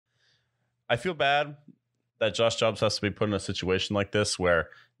I feel bad that Josh Dobbs has to be put in a situation like this where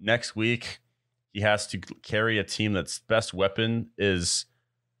next week he has to carry a team that's best weapon is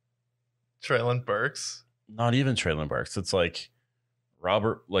Traylon Burks. Not even Traylon Burks. It's like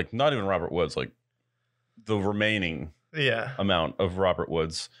not even Robert Woods, like the remaining amount of Robert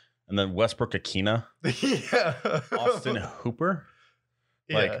Woods. And then Westbrook Akina. Yeah. Austin Hooper.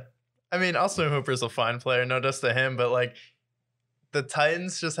 Yeah. I mean, Austin Hooper's a fine player, no diss to him, but like the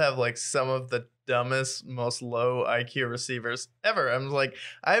Titans just have like some of the dumbest, most low IQ receivers ever. I'm like,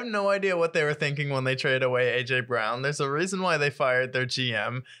 I have no idea what they were thinking when they traded away AJ Brown. There's a reason why they fired their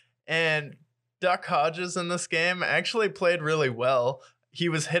GM. And Duck Hodges in this game actually played really well. He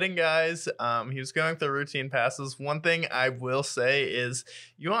was hitting guys. He was going through routine passes. One thing I will say is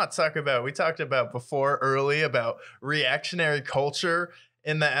you want to talk about, we talked about before early about reactionary culture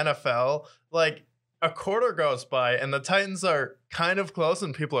in the NFL. Like a quarter goes by and the Titans are kind of close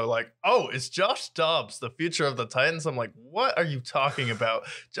and people are like, oh, is Josh Dobbs the future of the Titans? I'm like, what are you talking about?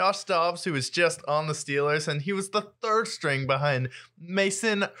 Josh Dobbs, who was just on the Steelers, and he was the third string behind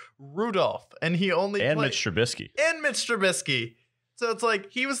Mason Rudolph. And he only played. Mitch Trubisky. So it's like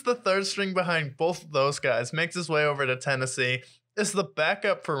he was the third string behind both of those guys, makes his way over to Tennessee. Is the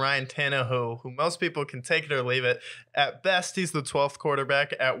backup for Ryan Tannehill, who most people can take it or leave it. At best, he's the 12th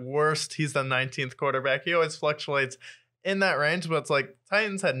quarterback. At worst, he's the 19th quarterback. He always fluctuates in that range, but it's like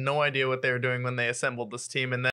Titans had no idea what they were doing when they assembled this team. And then